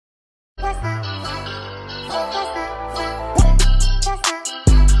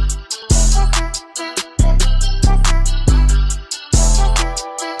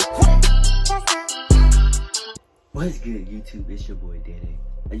What's good, YouTube? It's your boy Dede.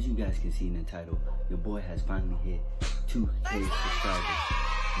 As you guys can see in the title, your boy has finally hit 2K subscribers.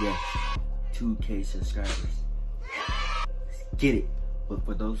 Yes, 2K subscribers. Let's get it. But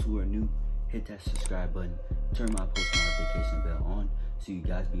for those who are new, hit that subscribe button, turn my post notification bell on so you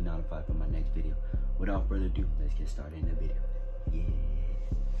guys be notified for my next video. Without further ado, let's get started in the video.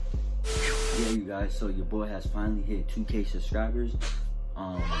 Yeah, you guys, so your boy has finally hit 2K subscribers.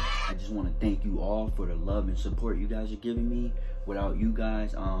 I just want to thank you all for the love and support you guys are giving me. Without you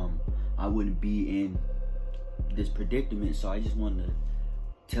guys, I wouldn't be in this predicament. So I just wanted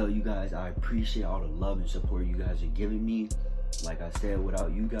to tell you guys I appreciate all the love and support you guys are giving me. Like I said,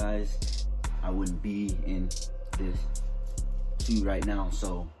 without you guys, I wouldn't be in this suit right now.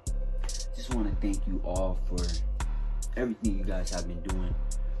 So just want to thank you all for everything you guys have been doing.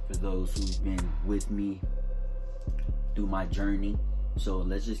 For those who've been with me through my journey. So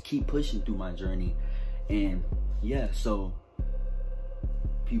let's just keep pushing through my journey. And yeah, so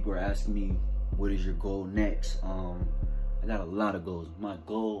people are asking me, what is your goal next? I got a lot of goals. My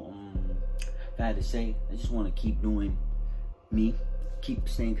goal, if I had to say, I just want to keep doing me, keep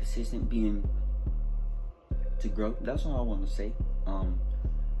staying consistent, to grow. That's all I want to say.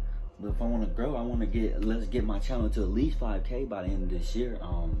 But if I want to grow, I want to let's get my channel to at least 5K by the end of this year.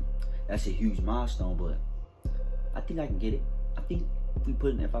 That's a huge milestone, but I think I can get it. I think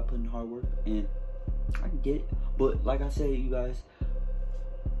if I put in hard work, and I can get it. But like I said, you guys,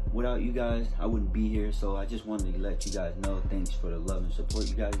 without you guys, I wouldn't be here. So I just wanted to let you guys know, thanks for the love and support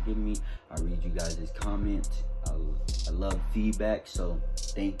you guys give me. I read you guys' comments. I love feedback, so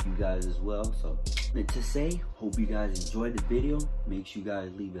thank you guys as well. So to say, hope you guys enjoyed the video. Make sure you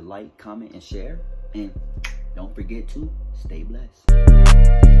guys leave a like, comment, and share. And don't forget to stay blessed.